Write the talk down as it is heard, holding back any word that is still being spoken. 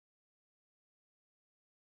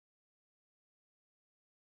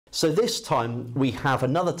So this time we have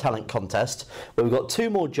another talent contest where we've got two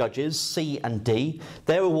more judges, C and D.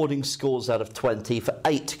 They're awarding scores out of 20 for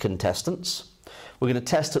 8 contestants. We're going to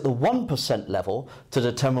test at the 1% level to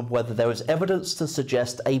determine whether there is evidence to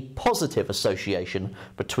suggest a positive association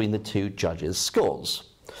between the two judges' scores.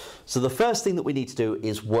 So the first thing that we need to do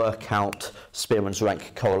is work out Spearman's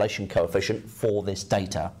rank correlation coefficient for this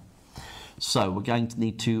data. So we're going to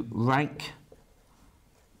need to rank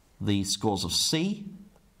the scores of C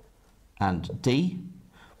and D.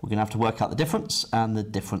 We're going to have to work out the difference and the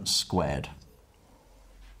difference squared.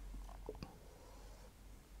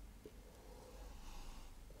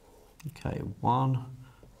 Okay, 1,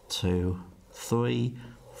 2, 3,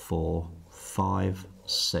 4, 5,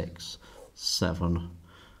 6, 7,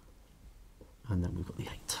 and then we've got the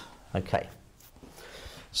 8. Okay,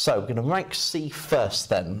 so we're going to rank C first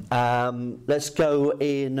then. Let's go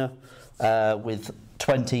in with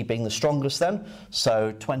 20 being the strongest then.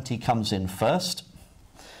 So 20 comes in first.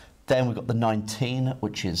 Then we've got the 19,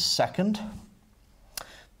 which is second.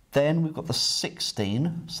 Then we've got the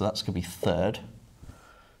 16, so that's going to be third.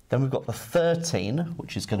 Then we've got the 13,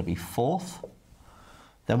 which is going to be fourth.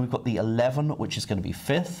 Then we've got the 11, which is going to be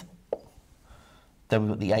fifth. Then we've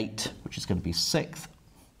got the 8, which is going to be sixth.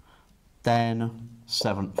 Then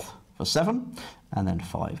 7th for 7, and then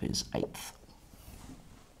 5 is 8th.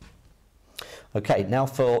 Okay, now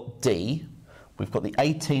for D, we've got the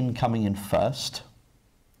 18 coming in first.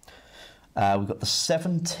 We've got the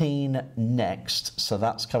 17 next, so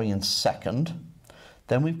that's coming in second.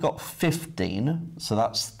 Then we've got 15, so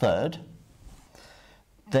that's third.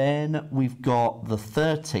 Then we've got the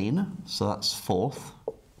 13, so that's fourth.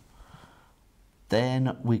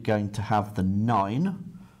 Then we're going to have the 9,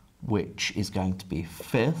 which is going to be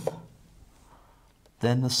fifth.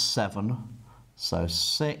 Then the 7, so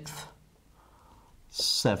sixth,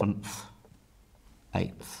 7th,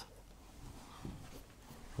 8th.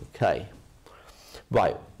 Okay.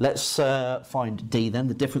 Right, let's find D then,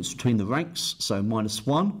 the difference between the ranks. So minus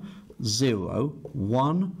 1, 0,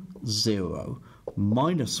 1, 0,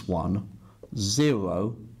 minus 1,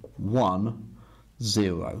 0, 1,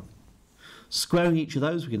 0. Squaring each of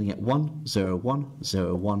those, we're going to get 1, 0, 1,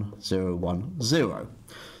 0, 1, 0, 1, 0.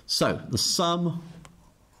 So the sum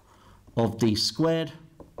of D squared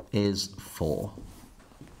is 4.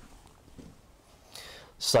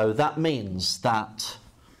 So that means that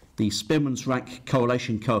the Spearman's rank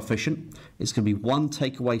correlation coefficient is going to be 1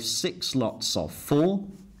 take away 6 lots of 4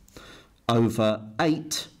 over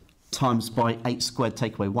 8 times by 8 squared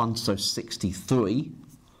take away 1, so 63.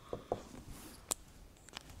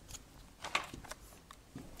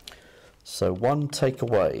 So 1 take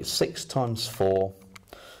away 6 times 4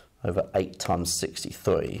 over 8 times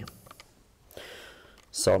 63.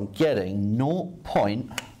 So I'm getting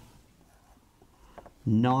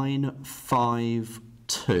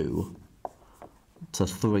 0.952 to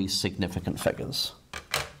 3 significant figures.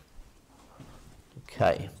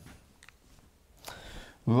 Okay.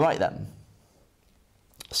 Right then.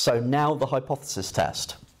 So now the hypothesis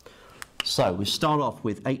test. So we start off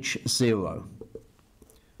with H0.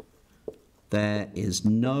 There is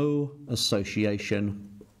no association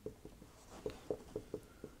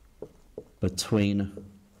between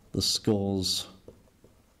the scores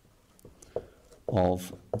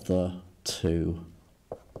of the two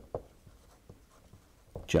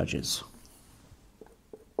judges.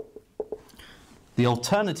 The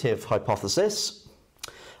alternative hypothesis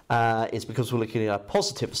is because we're looking at a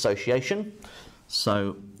positive association.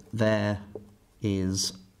 So there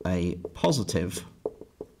is a positive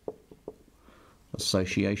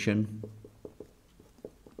association,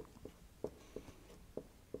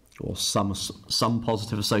 or some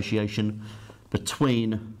positive association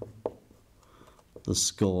between the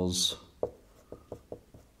scores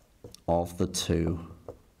of the two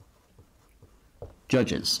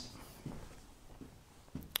judges.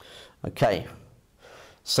 Okay,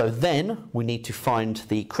 so then we need to find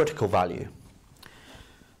the critical value.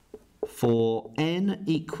 For n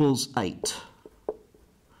equals 8,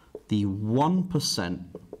 the 1%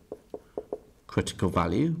 critical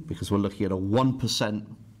value, because we're looking at a 1%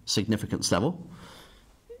 significance level,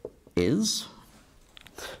 is,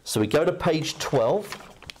 so we go to page 12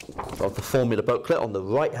 of the formula booklet on the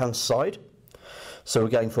right hand side. So we're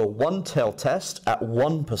going for a one-tail test at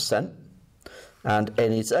 1%, and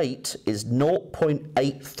n is 8 is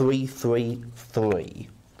 0.8333.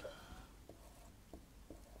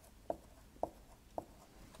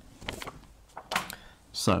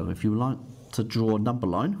 So if you like to draw a number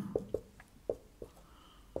line,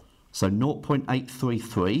 so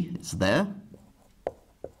 0.833 is there.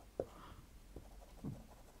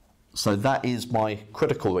 So that is my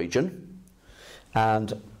critical region,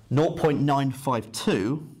 and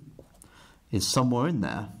 0.952 is somewhere in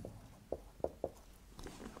there.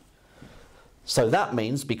 So that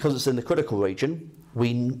means, because it's in the critical region,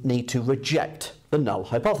 we need to reject the null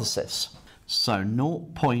hypothesis. So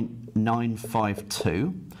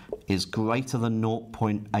 0.952 is greater than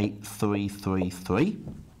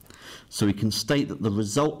 0.8333. So we can state that the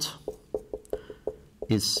result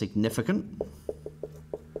is significant.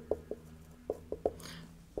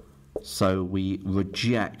 So we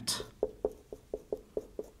reject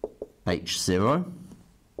H0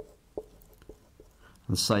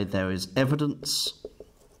 and say there is evidence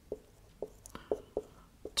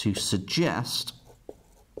to suggest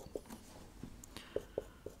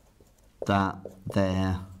that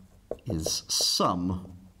there is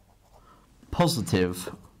some positive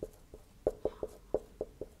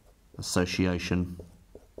association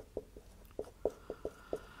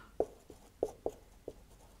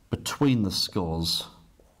between the scores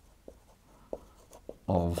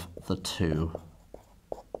of the two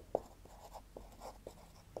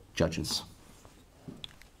judges.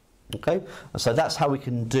 Okay, so that's how we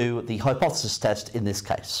can do the hypothesis test in this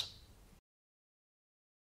case.